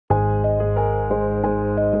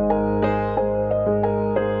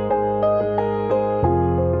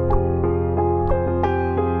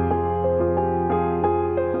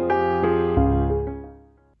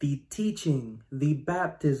teaching, the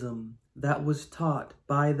baptism that was taught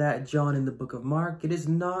by that John in the book of Mark, it is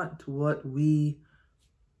not what we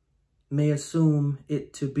may assume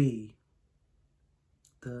it to be.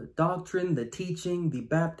 The doctrine, the teaching, the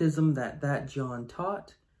baptism that John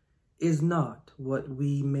taught is not what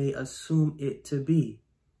we may assume it to be.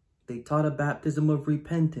 They taught a baptism of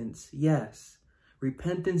repentance. Yes,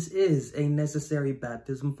 repentance is a necessary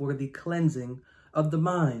baptism for the cleansing of the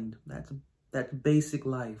mind. That's basic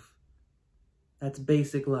life. That's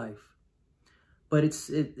basic life. But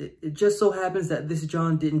it just so happens that this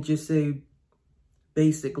John didn't just say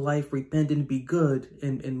basic life, repent and be good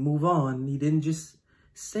and move on. He didn't just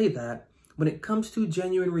say that. When it comes to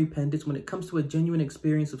genuine repentance, when it comes to a genuine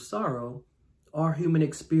experience of sorrow, our human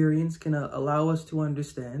experience can allow us to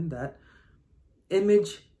understand that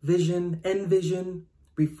image, vision, envision,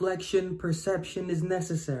 reflection, perception is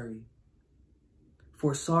necessary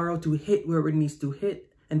for sorrow to hit where it needs to hit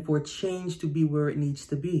and for change to be where it needs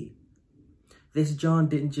to be. This John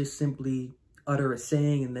didn't just simply utter a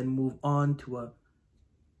saying and then move on to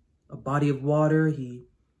a body of water.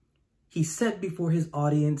 He set before his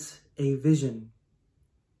audience a vision.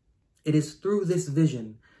 It is through this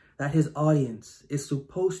vision that his audience is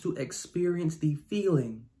supposed to experience the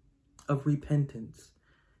feeling of repentance,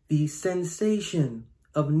 the sensation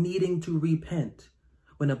of needing to repent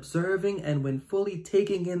when observing and when fully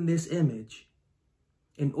taking in this image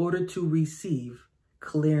in order to receive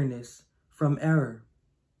clearness from error.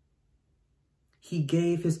 He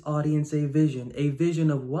gave his audience a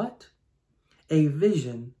vision of what? A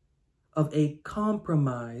vision of a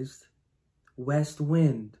compromised west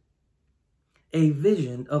wind. A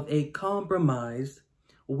vision of a compromised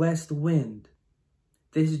west wind.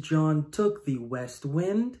 This John took the west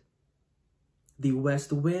wind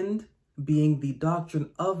being the doctrine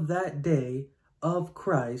of that day of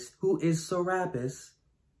Christ, who is Serapis,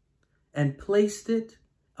 and placed it,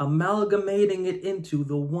 amalgamating it into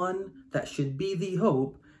the one that should be the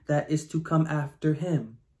hope that is to come after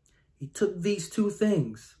him. He took these two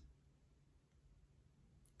things,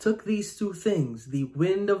 the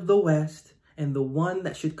wind of the west and the one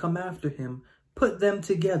that should come after him, put them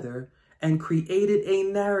together and created a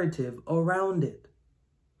narrative around it.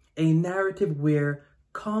 A narrative where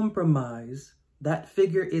that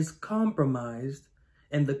figure is compromised,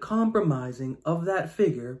 and the compromising of that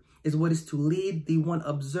figure is what is to lead the one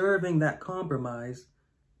observing that compromise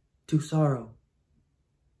to sorrow.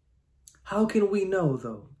 How can we know,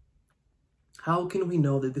 though? How can we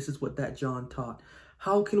know that this is what that John taught?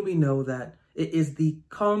 How can we know that it is the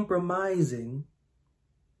compromising,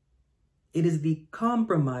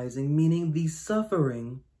 meaning the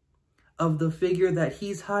suffering of the figure that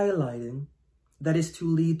he's highlighting, that is to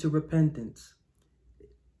lead to repentance?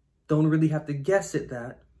 Don't really have to guess at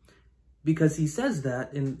that, because he says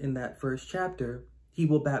that in that first chapter, he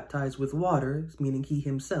will baptize with water, meaning he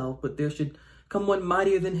himself, but there should come one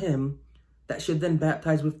mightier than him that should then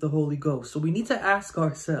baptize with the Holy Ghost. So we need to ask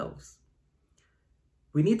ourselves,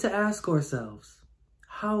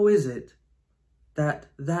 how is it that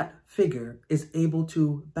that figure is able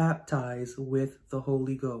to baptize with the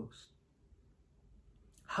Holy Ghost?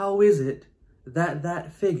 How is it that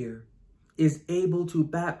that figure is able to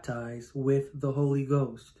baptize with the Holy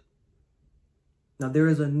Ghost? Now, there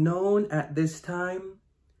is a known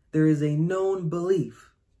belief.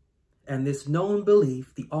 And this known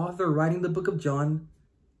belief, the author writing the book of John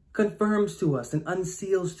confirms to us and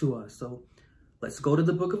unseals to us. So let's go to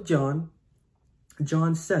the book of John,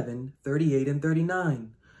 John 7, 38 and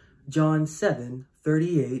 39. John 7,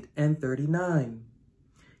 38 and 39.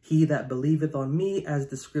 He that believeth on me, as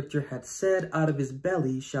the scripture hath said, out of his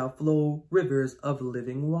belly shall flow rivers of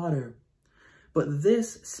living water. But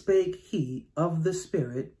this spake he of the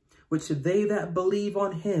Spirit, which they that believe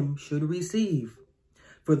on him should receive.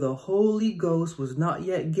 For the Holy Ghost was not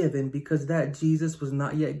yet given, because that Jesus was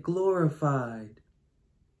not yet glorified.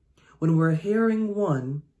 When we're hearing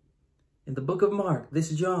one in the book of Mark,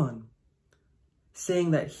 this John,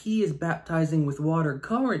 saying that he is baptizing with water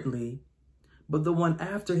currently, but the one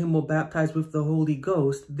after him will baptize with the Holy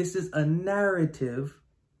Ghost, this is a narrative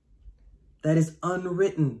that is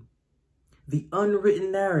unwritten. The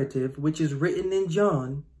unwritten narrative, which is written in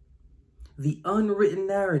John, the unwritten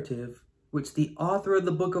narrative, which the author of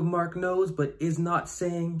the book of Mark knows, but is not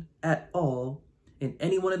saying at all in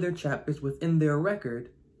any one of their chapters within their record,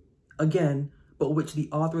 again, but which the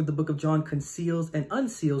author of the book of John conceals and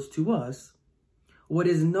unseals to us. What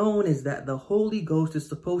is known is that the Holy Ghost is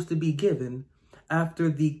supposed to be given after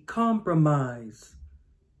the compromise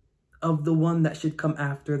of the one that should come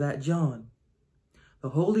after that John. The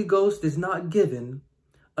Holy Ghost is not given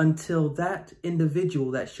until that individual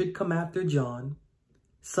that should come after John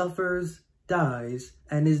suffers, dies,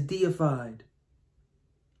 and is deified,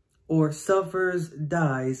 or suffers,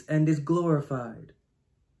 dies, and is glorified.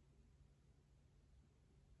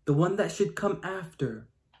 The one that should come after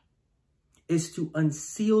is to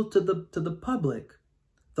unseal to the public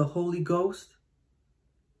the Holy Ghost,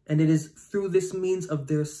 and it is through this means of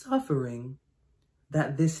their suffering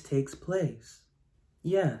that this takes place.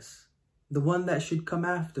 Yes, the one that should come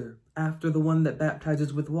after the one that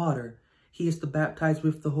baptizes with water, he is to baptize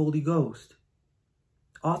with the Holy Ghost.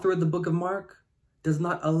 Author of the book of Mark does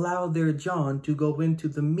not allow their John to go into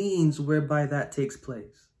the means whereby that takes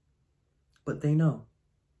place. But they know.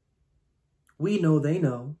 We know they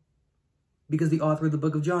know, because the author of the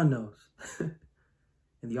book of John knows.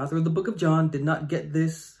 And the author of the book of John did not get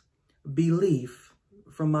this belief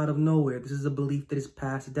from out of nowhere. This is a belief that is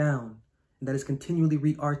passed down and that is continually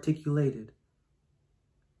re-articulated.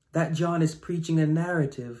 That John is preaching a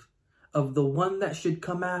narrative of the one that should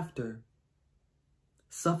come after,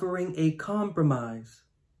 suffering a compromise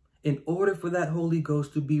in order for that Holy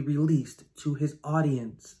Ghost to be released to his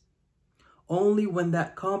audience. Only when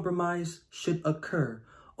that compromise should occur,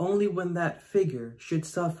 only when that figure should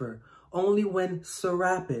suffer, only when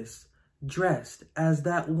Serapis, dressed as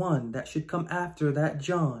that one that should come after that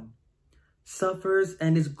John, suffers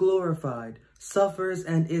and is glorified, suffers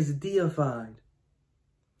and is deified,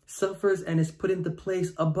 suffers and is put into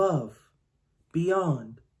place above,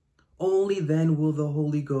 beyond, only then will the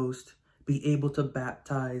Holy Ghost be able to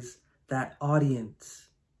baptize that audience.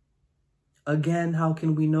 Again, how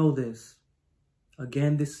can we know this?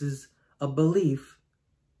 Again, this is a belief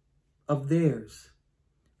of theirs.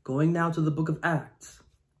 Going now to the book of Acts.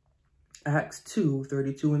 Acts 2,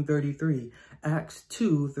 32 and 33. Acts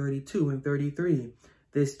 2, 32 and 33.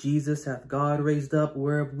 This Jesus hath God raised up,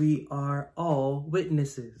 whereof we are all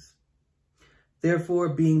witnesses. Therefore,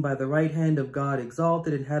 being by the right hand of God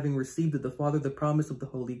exalted, and having received of the Father the promise of the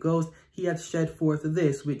Holy Ghost, he hath shed forth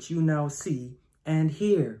this which you now see and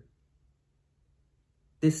hear.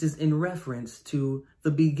 This is in reference to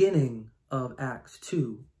the beginning of Acts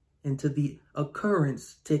 2 and to the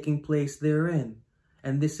occurrence taking place therein.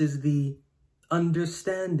 And this is the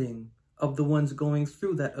understanding of the ones going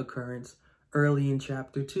through that occurrence early in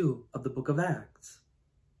chapter 2 of the book of Acts.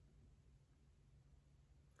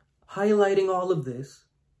 Highlighting all of this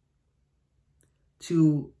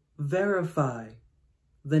to verify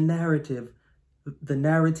the narrative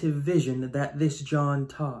vision that this John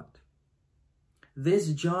taught. This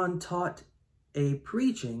John taught a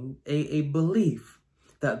preaching, a belief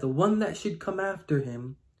that the one that should come after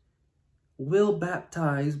him will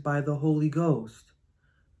baptize by the Holy Ghost.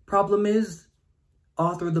 Problem is,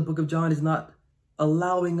 author of the book of John is not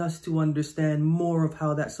allowing us to understand more of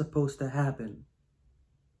how that's supposed to happen.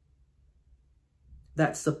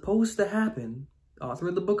 That's supposed to happen, author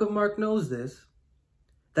of the book of Mark knows this,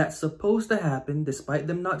 that's supposed to happen, despite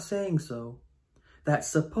them not saying so, that's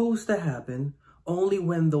supposed to happen only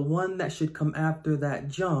when the one that should come after that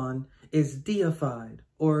John is deified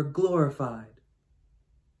or glorified.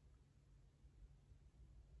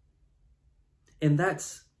 And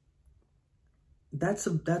that's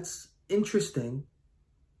interesting,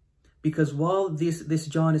 because while this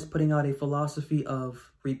John is putting out a philosophy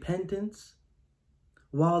of repentance,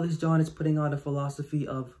 while this John is putting out a philosophy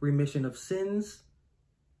of remission of sins,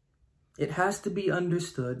 it has to be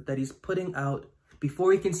understood that he's putting out,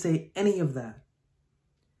 before he can say any of that,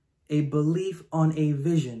 a belief on a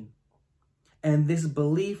vision. And this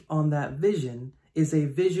belief on that vision is a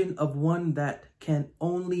vision of one that can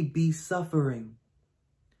only be suffering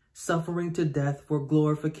to death for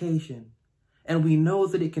glorification. And we know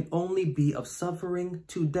that it can only be of suffering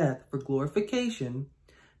to death for glorification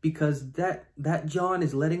because that John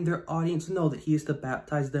is letting their audience know that he is to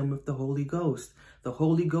baptize them with the Holy Ghost. The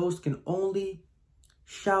Holy Ghost can only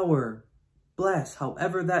shower, bless,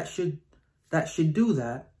 however that should do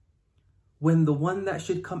that, when the one that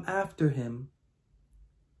should come after him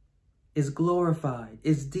is glorified,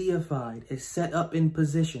 is deified, is set up in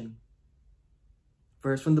position.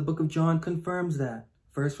 Verse from the book of John confirms that.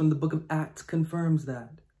 Verse from the book of Acts confirms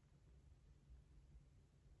that.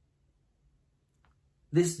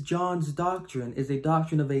 This John's doctrine is a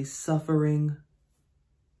doctrine of a suffering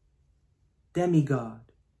demigod.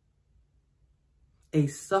 A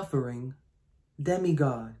suffering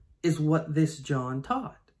demigod is what this John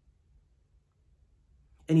taught.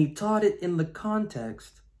 And he taught it in the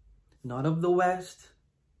context, not of the West,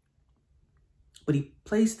 but he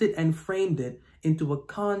placed it and framed it into a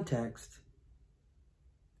context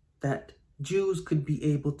that Jews could be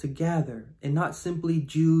able to gather, and not simply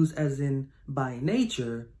Jews as in by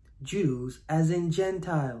nature, Jews as in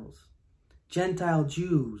Gentiles, Gentile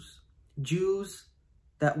Jews, Jews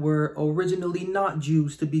that were originally not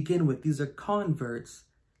Jews to begin with. These are converts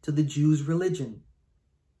to the Jews' religion.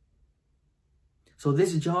 So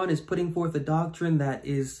this John is putting forth a doctrine that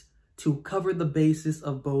is to cover the basis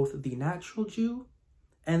of both the natural Jew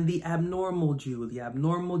and the abnormal Jew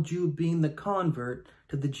being the convert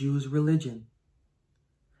to the Jews' religion.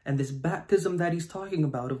 And this baptism that he's talking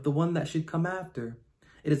about, of the one that should come after,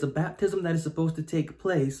 it is a baptism that is supposed to take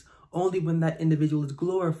place only when that individual is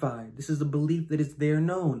glorified. This is a belief that is there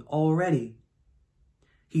known already.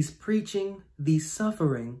 He's preaching the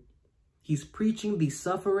suffering. He's preaching the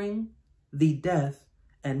suffering, the death,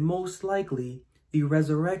 and most likely the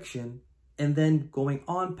resurrection, and then going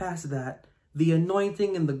on past that, the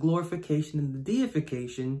anointing and the glorification and the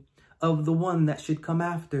deification of the one that should come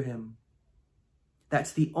after him.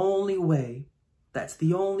 That's the only way that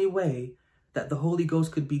the Holy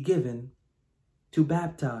Ghost could be given to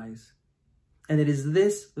baptize. And it is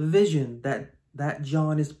this vision that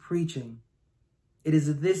John is preaching. It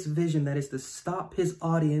is this vision that is to stop his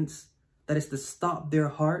audience, that is to stop their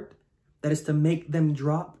heart, that is to make them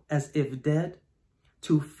drop as if dead,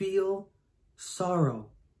 to feel sorrow.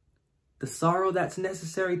 The sorrow that's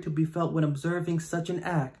necessary to be felt when observing such an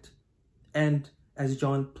act, and as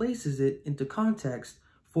John places it into context,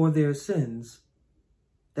 for their sins,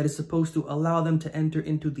 that is supposed to allow them to enter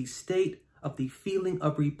into the state of the feeling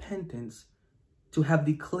of repentance, to have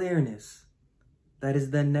the clearness that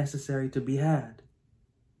is then necessary to be had.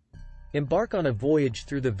 Embark on a voyage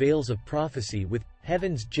through the veils of prophecy with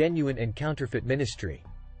Heaven's Genuine and Counterfeit Ministry.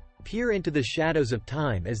 Peer into the shadows of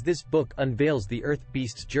time as this book unveils the Earth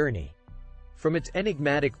Beast's journey, from its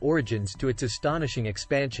enigmatic origins to its astonishing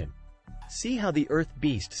expansion. See how the Earth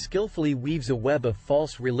Beast skillfully weaves a web of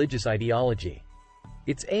false religious ideology,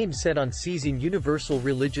 its aim set on seizing universal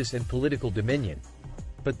religious and political dominion.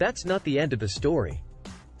 But that's not the end of the story.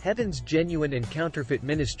 Heaven's Genuine and Counterfeit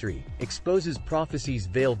Ministry exposes prophecy's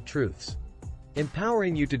veiled truths,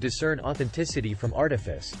 empowering you to discern authenticity from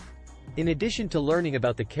artifice. In addition to learning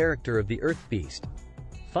about the character of the Earth Beast,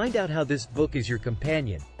 find out how this book is your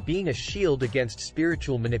companion, being a shield against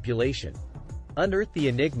spiritual manipulation. Unearth the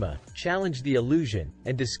enigma, challenge the illusion,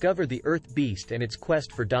 and discover the Earth Beast and its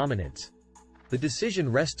quest for dominance. The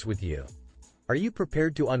decision rests with you. Are you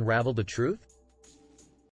prepared to unravel the truth?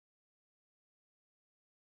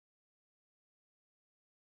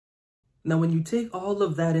 Now, when you take all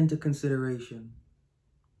of that into consideration,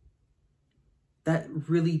 that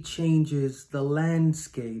really changes the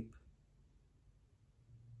landscape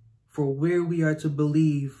for where we are to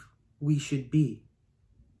believe we should be.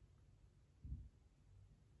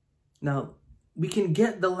 Now, we can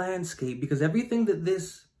get the landscape because everything that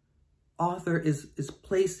this author is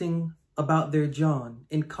placing about their John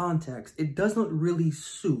in context, it doesn't really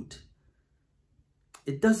suit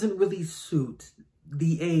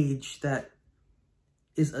the age that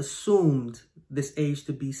is assumed this age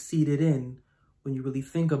to be seated in when you really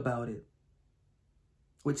think about it.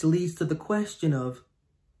 Which leads to the question of,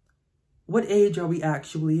 what age are we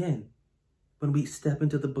actually in when we step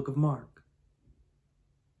into the book of Mark?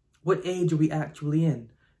 What age are we actually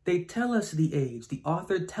in? They tell us the age. The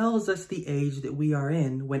author tells us the age that we are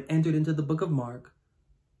in when entered into the book of Mark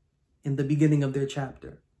in the beginning of their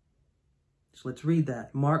chapter. So let's read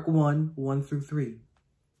that. Mark 1, 1 through 3.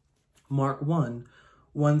 Mark 1,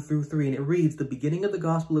 1 through 3. And it reads, the beginning of the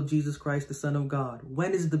gospel of Jesus Christ, the Son of God.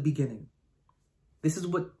 When is the beginning? This is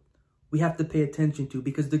what we have to pay attention to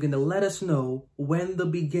because they're going to let us know when the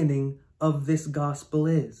beginning of this gospel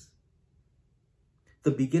is.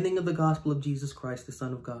 The beginning of the gospel of Jesus Christ, the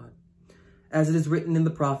Son of God. As it is written in the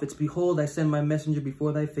prophets, behold, I send my messenger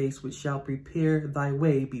before thy face, which shall prepare thy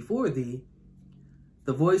way before thee.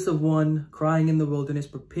 The voice of one crying in the wilderness,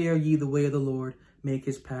 prepare ye the way of the Lord, make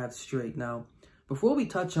his path straight. Now, before we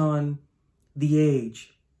touch on the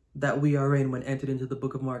age that we are in when entered into the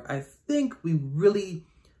book of Mark, I think we really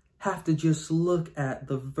have to just look at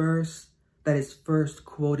the verse that is first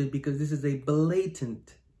quoted because this is a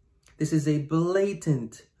blatant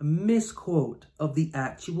misquote of the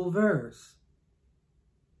actual verse.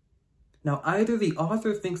 Now, either the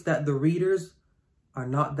author thinks that the readers are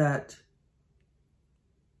not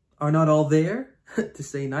all there, to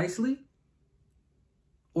say nicely,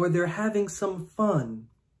 or they're having some fun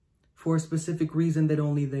for a specific reason that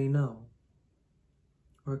only they know.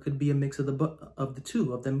 Or it could be a mix of the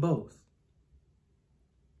two, of them both.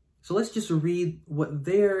 So let's just read what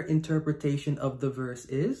their interpretation of the verse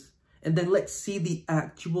is, and then let's see the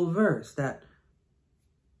actual verse that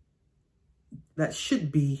that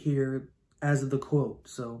should be here as the quote.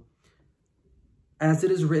 So, as it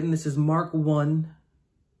is written, this is Mark 1,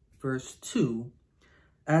 verse 2.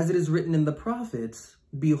 As it is written in the prophets,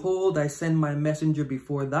 behold, I send my messenger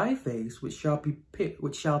before thy face, which shall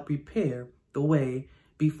prepare the way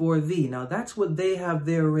before thee. Now, that's what they have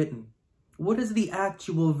there written. What does the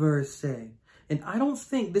actual verse say? And I don't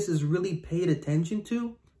think this is really paid attention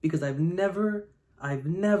to, because I've never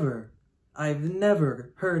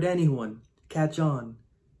heard anyone catch on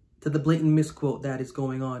to the blatant misquote that is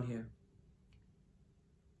going on here.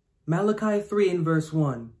 Malachi 3 in verse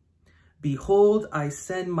 1. Behold, I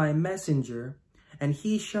send my messenger, and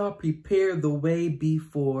he shall prepare the way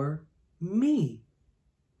before me.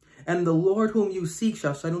 And the Lord whom you seek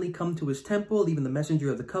shall suddenly come to his temple, even the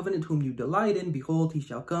messenger of the covenant whom you delight in. Behold, he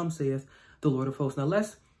shall come, saith the Lord of hosts. Now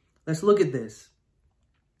let's look at this.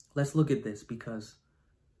 Let's look at this, because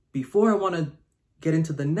before I want to get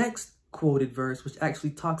into the next quoted verse, which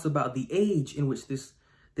actually talks about the age in which this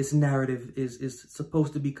narrative is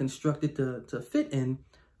supposed to be constructed to fit in,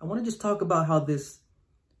 I want to just talk about how this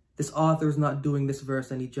author is not doing this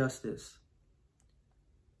verse any justice.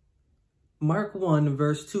 Mark 1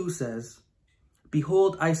 verse 2 says,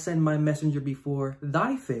 behold, I send my messenger before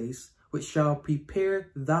thy face, which shall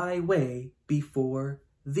prepare thy way before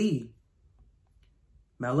thee.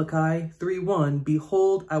 Malachi 3:1,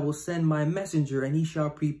 behold, I will send my messenger, and he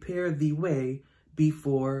shall prepare the way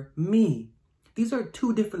before me. These are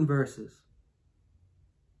two different verses.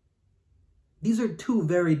 These are two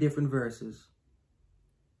very different verses.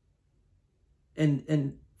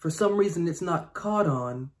 And for some reason, it's not caught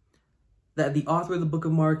on that the author of the book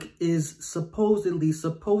of Mark is supposedly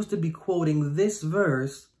supposed to be quoting this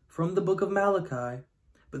verse from the book of Malachi,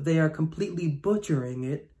 but they are completely butchering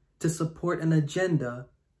it to support an agenda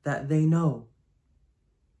that they know.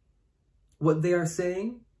 What they are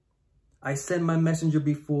saying, I send my messenger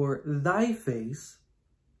before thy face.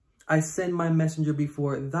 I send my messenger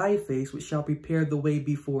before thy face, which shall prepare the way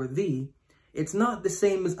before thee. It's not the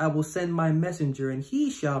same as I will send my messenger, and he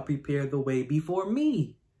shall prepare the way before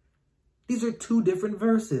me. These are two different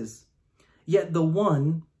verses. Yet the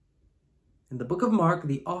one, in the book of Mark,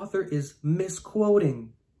 the author is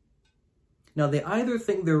misquoting. Now, they either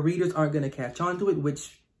think their readers aren't going to catch on to it,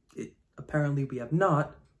 which apparently we have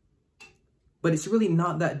not, but it's really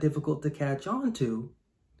not that difficult to catch on to,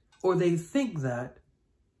 or they think that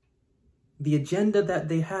the agenda that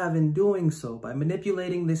they have in doing so, by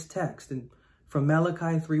manipulating this text and from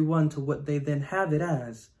Malachi 3:1 to what they then have it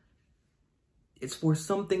as, it's for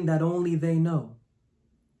something that only they know.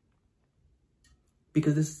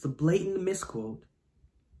 Because this is a blatant misquote,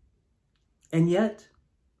 and yet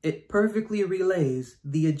it perfectly relays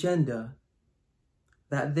the agenda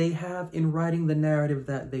that they have in writing the narrative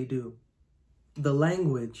that they do. The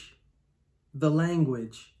language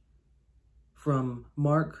from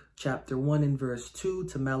Mark chapter 1 and verse 2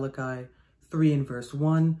 to Malachi 3 and verse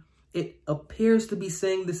 1, it appears to be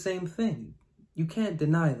saying the same thing. You can't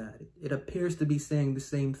deny that. It appears to be saying the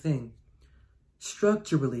same thing.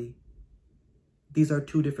 Structurally, these are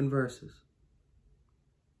two different verses.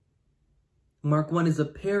 Mark 1 is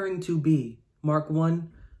appearing to be, Mark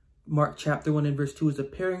chapter 1 and verse 2 is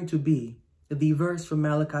appearing to be the verse from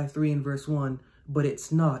Malachi 3 and verse 1, but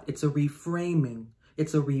it's not. It's a reframing.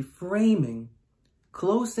 It's a reframing,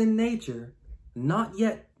 close in nature, not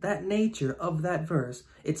yet that nature of that verse.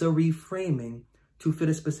 It's a reframing to fit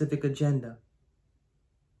a specific agenda.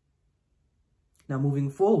 Now, moving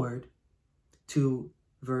forward to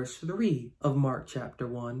verse 3 of Mark chapter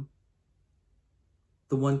 1,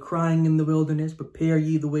 the one crying in the wilderness, prepare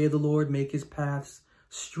ye the way of the Lord, make his paths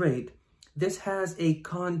straight. This has a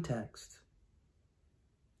context.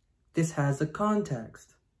 This has a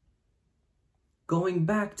context. Going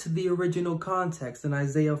back to the original context in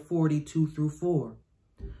Isaiah 42 through 4.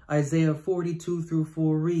 Isaiah 42 through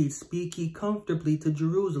 4 reads, speak ye comfortably to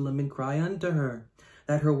Jerusalem and cry unto her,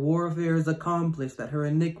 that her warfare is accomplished, that her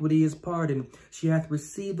iniquity is pardoned. She hath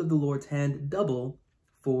received of the Lord's hand double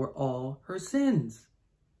for all her sins.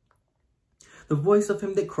 The voice of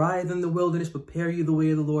him that crieth in the wilderness, prepare you the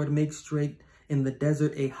way of the Lord, make straight in the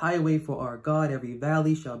desert a highway for our God. Every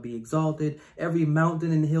valley shall be exalted, every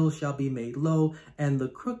mountain and hill shall be made low, and the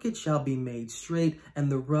crooked shall be made straight, and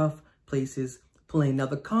the rough places plain. Now,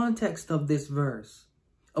 the context of this verse,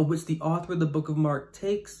 of which the author of the book of Mark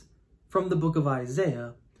takes from the book of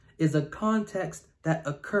Isaiah, is a context that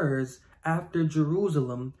occurs after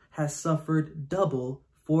Jerusalem has suffered double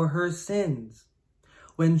for her sins.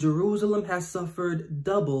 When Jerusalem has suffered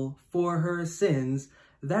double for her sins,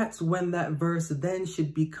 that's when that verse then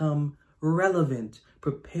should become relevant.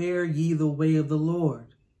 Prepare ye the way of the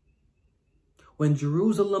Lord. when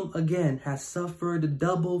Jerusalem again has suffered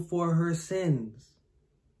double for her sins.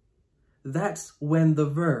 That's when the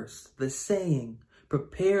verse, the saying,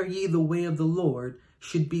 prepare ye the way of the Lord,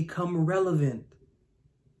 should become relevant.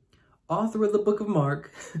 Author of the book of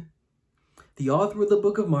Mark, the author of the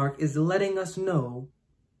book of Mark is letting us know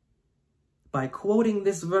by quoting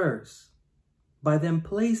this verse, by them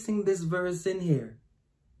placing this verse in here,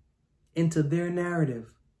 into their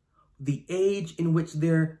narrative, the age in which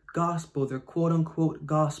their gospel, their quote-unquote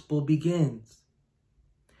gospel begins.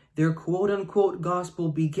 Their quote-unquote gospel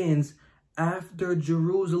begins after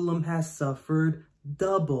Jerusalem has suffered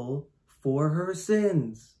double for her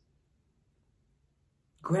sins.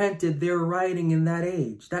 Granted, they're writing in that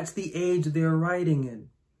age. That's the age they're writing in.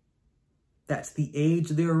 That's the age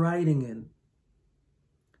they're writing in.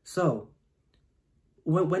 So,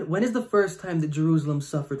 when is the first time that Jerusalem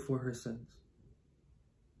suffered for her sins?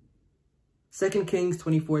 2 Kings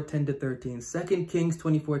 24:10-13. 2 Kings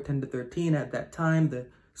 24:10-13. At that time, the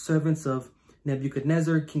servants of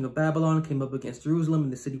Nebuchadnezzar, king of Babylon, came up against Jerusalem,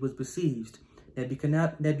 and the city was besieged.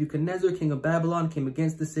 Nebuchadnezzar, king of Babylon, came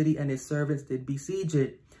against the city, and his servants did besiege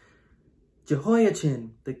it.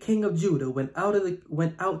 Jehoiachin, the king of Judah, went out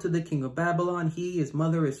to the king of Babylon, he, his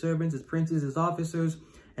mother, his servants, his princes, his officers,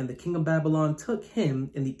 and the king of Babylon took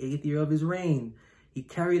him in the 8th year of his reign. He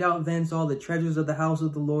carried out thence all the treasures of the house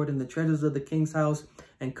of the Lord and the treasures of the king's house,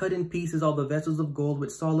 and cut in pieces all the vessels of gold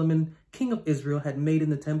which Solomon, king of Israel, had made in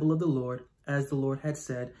the temple of the Lord, as the Lord had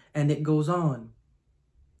said, and it goes on.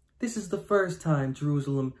 This is the first time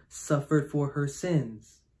Jerusalem suffered for her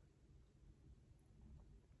sins.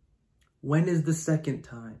 When is the second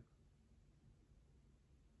time?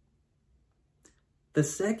 The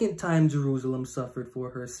second time Jerusalem suffered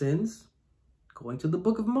for her sins, going to the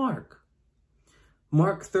book of Mark.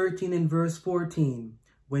 Mark 13 and verse 14.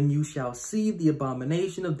 When you shall see the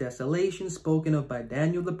abomination of desolation spoken of by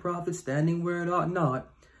Daniel the prophet standing where it ought not,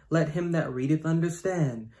 let him that readeth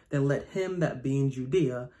understand. Then let him that be in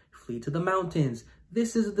Judea flee to the mountains.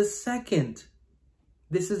 This is the second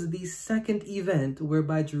event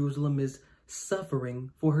whereby Jerusalem is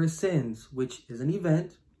suffering for her sins, which is an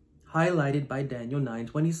event highlighted by Daniel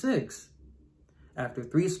 9:26. After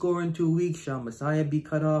 62 weeks shall Messiah be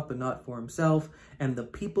cut off, but not for himself, and the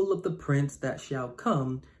people of the prince that shall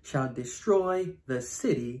come shall destroy the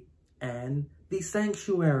city and the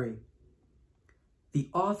sanctuary. The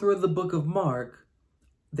author of the book of Mark,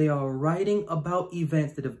 they are writing about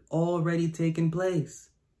events that have already taken place.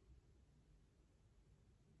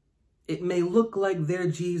 It may look like their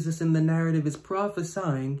Jesus in the narrative is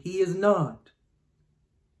prophesying. He is not.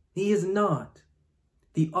 He is not.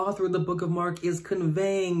 The author of the book of Mark is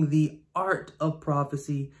conveying the art of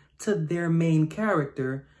prophecy to their main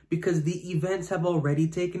character because the events have already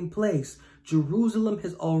taken place. Jerusalem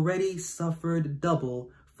has already suffered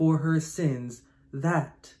double for her sins.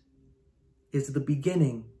 That is the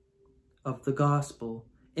beginning of the gospel,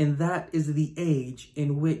 and that is the age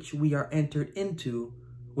in which we are entered into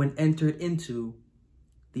when entered into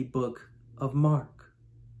the book of Mark.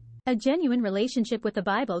 A genuine relationship with the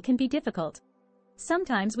Bible can be difficult.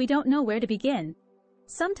 Sometimes we don't know where to begin.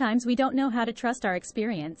 Sometimes we don't know how to trust our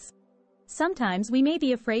experience. Sometimes we may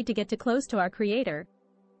be afraid to get too close to our Creator.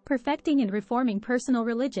 Perfecting and reforming personal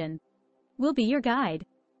religion will be your guide.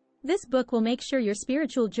 This book will make sure your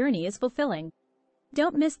spiritual journey is fulfilling.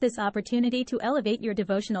 Don't miss this opportunity to elevate your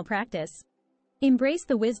devotional practice. Embrace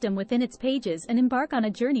the wisdom within its pages and embark on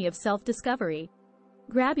a journey of self-discovery.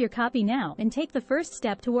 Grab your copy now and take the first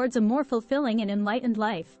step towards a more fulfilling and enlightened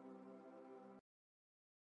life.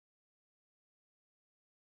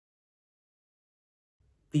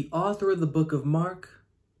 The author of the book of Mark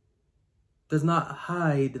does not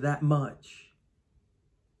hide that much.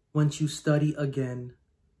 Once you study again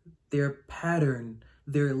their pattern,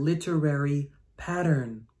 their literary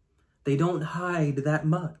pattern, they don't hide that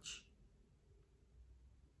much.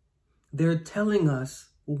 They're telling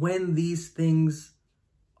us when these things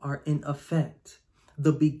are in effect.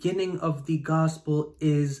 The beginning of the gospel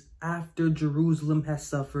is after Jerusalem has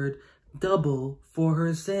suffered double for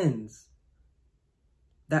her sins.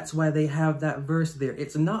 That's why they have that verse there.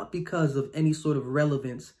 It's not because of any sort of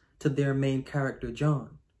relevance to their main character,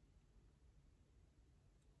 John.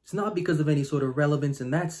 It's not because of any sort of relevance in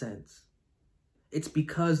that sense. It's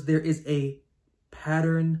because there is a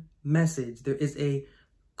pattern message. There is a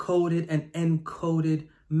coded and encoded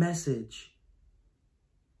message.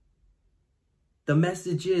 The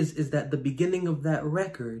message is that the beginning of that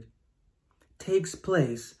record takes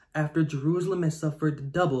place after Jerusalem has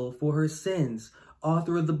suffered double for her sins.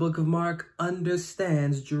 Author of the book of Mark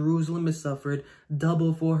understands Jerusalem has suffered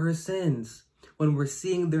double for her sins. when we're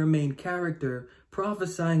seeing their main character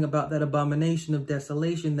prophesying about that abomination of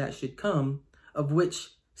desolation that should come, of which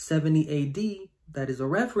 70 AD, that is a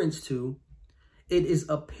reference to, it is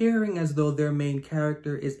appearing as though their main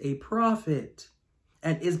character is a prophet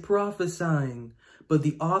and is prophesying. But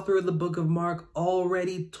the author of the book of Mark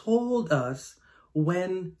already told us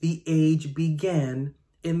when the age began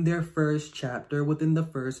in their first chapter within the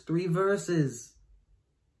first 3 verses.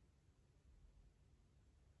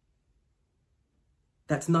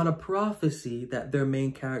 That's not a prophecy that their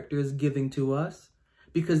main character is giving to us,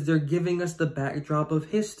 because they're giving us the backdrop of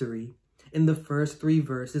history in the first 3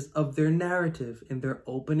 verses of their narrative in their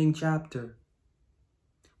opening chapter.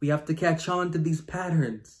 We have to catch on to these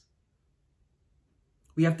patterns.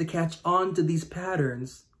 We have to catch on to these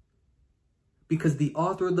patterns because the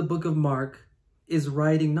author of the book of Mark is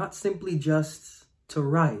writing not simply just to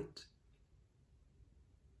write.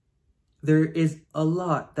 There is a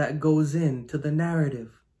lot that goes into the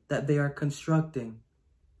narrative that they are constructing,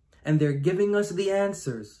 and they're giving us the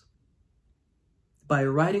answers by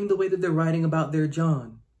writing the way that they're writing about their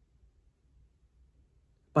John,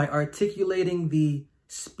 by articulating the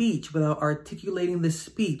speech without articulating the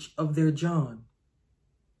speech of their John,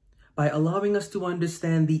 by allowing us to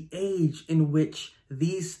understand the age in which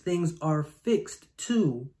these things are fixed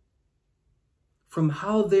to. From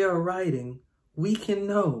how they are writing, we can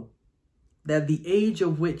know that the age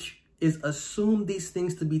of which is assumed these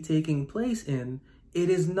things to be taking place in, it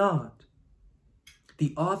is not.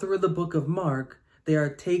 The author of the book of Mark, they are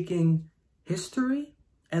taking history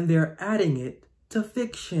and they're adding it to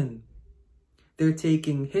fiction. They're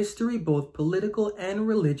taking history, both political and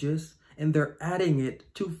religious, and they're adding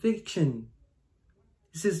it to fiction.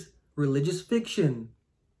 This is religious fiction,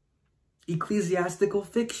 ecclesiastical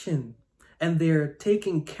fiction, and they're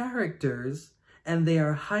taking characters and they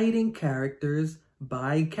are hiding characters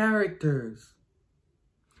by characters.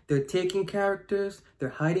 They're taking characters, they're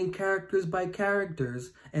hiding characters by characters,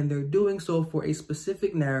 and they're doing so for a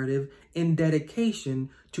specific narrative in dedication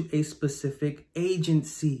to a specific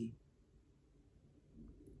agency.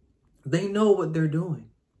 They know what they're doing.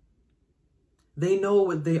 They know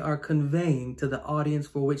what they are conveying to the audience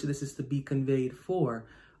for which this is to be conveyed for.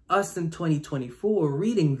 Us in 2024,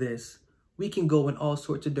 reading this, we can go in all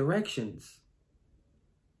sorts of directions.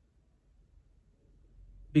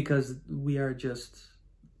 Because we are just,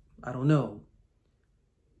 I don't know.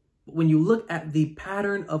 When you look at the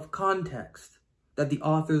pattern of context that the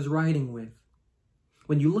author is writing with,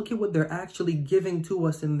 when you look at what they're actually giving to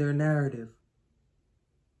us in their narrative,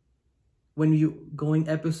 when you going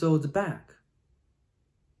episodes back,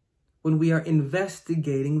 when we are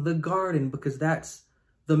investigating the garden, because that's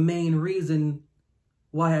the main reason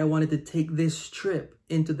why I wanted to take this trip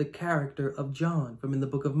into the character of John from in the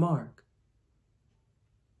book of Mark.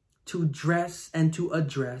 To dress and to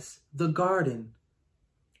address the garden,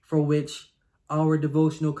 for which our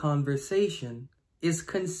devotional conversation is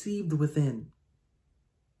conceived within.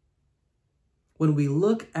 When we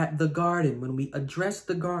look at the garden, when we address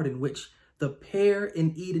the garden, which the pair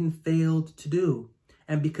in Eden failed to do,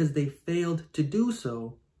 and because they failed to do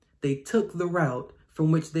so, they took the route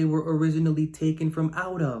from which they were originally taken from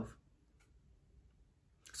out of.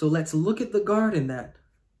 So let's look at the garden that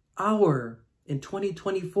in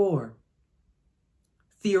 2024,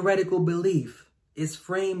 theoretical belief is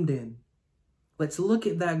framed in. Let's look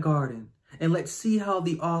at that garden and let's see how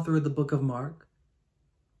the author of the book of Mark,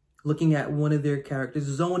 looking at one of their characters,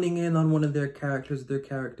 zoning in on one of their characters, their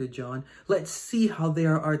character John, let's see how they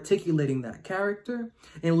are articulating that character,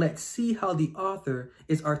 and let's see how the author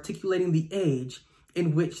is articulating the age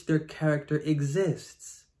in which their character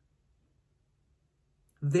exists.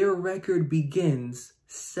 Their record begins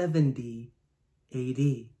 70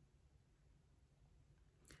 AD.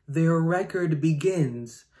 Their record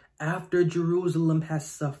begins after Jerusalem has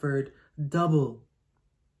suffered double.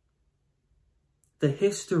 The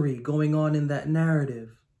history going on in that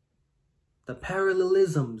narrative, the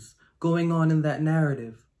parallelisms going on in that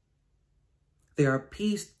narrative, they are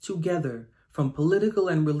pieced together from political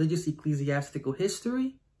and religious ecclesiastical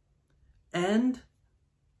history, and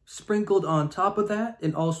sprinkled on top of that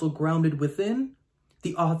and also grounded within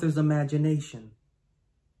the author's imagination.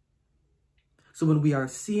 So when we are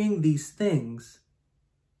seeing these things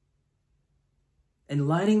and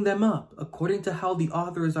lining them up according to how the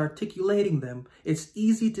author is articulating them, it's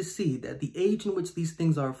easy to see that the age in which these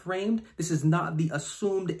things are framed, this is not the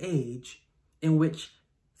assumed age in which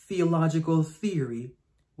theological theory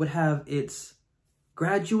would have its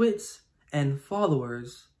graduates and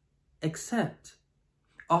followers accept.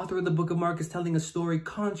 Author of the book of Mark is telling a story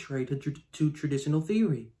contrary to traditional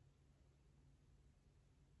theory.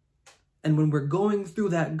 And when we're going through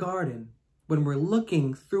that garden, when we're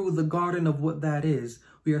looking through the garden of what that is,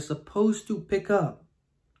 we are supposed to pick up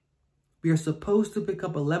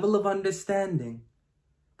a level of understanding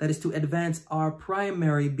that is to advance our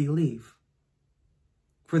primary belief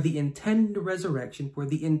for the intended resurrection,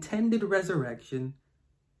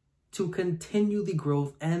 to continue the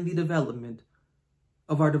growth and the development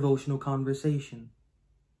of our devotional conversation.